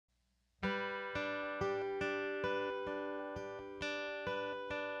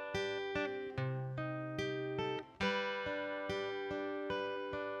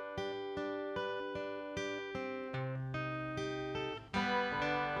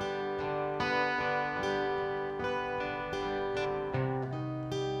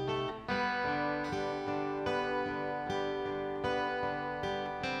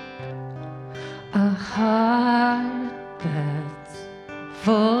heart that's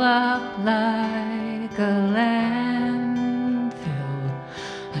full up like a landfill,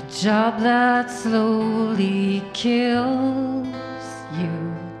 a job that slowly kills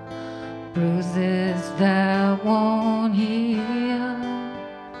you, bruises that won't heal.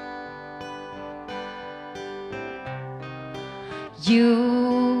 You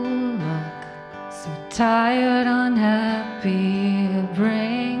look so tired, unhappy,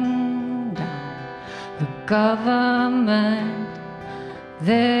 bring down the government.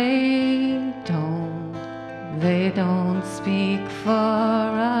 They don't speak for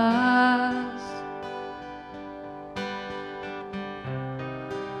us.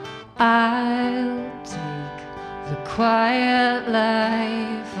 I'll take the quiet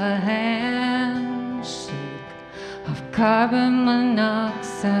life, a handshake of carbon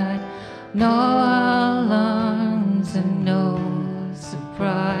monoxide, no alarms and no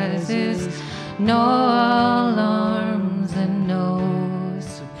surprises, no alarms and no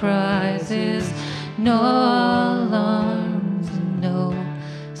surprises, no alarms and no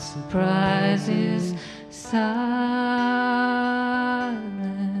surprises. Silent,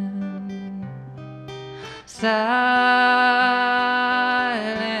 silent.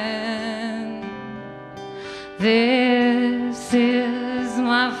 This is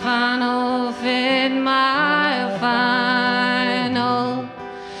my final fate, my final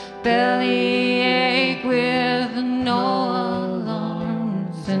bellyache with no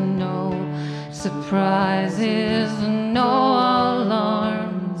alarms and no surprises, no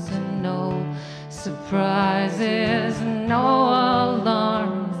alarms and no surprises, no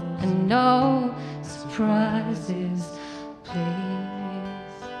alarms and no surprises, please.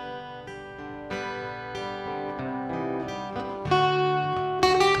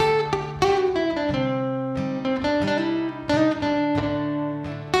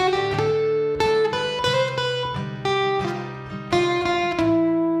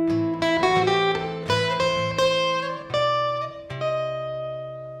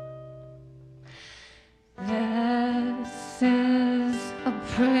 This is a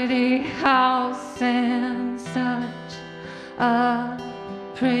pretty house and such a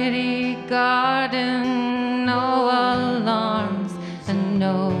pretty garden, no alarms and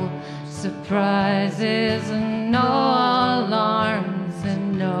no surprises, and no alarms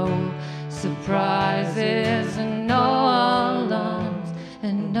and no surprises, and no alarms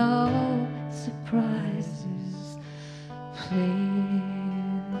and no surprises, please.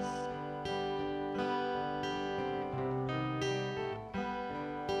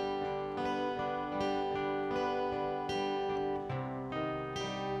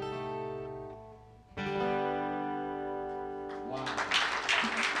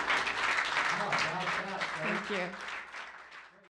 Thank you.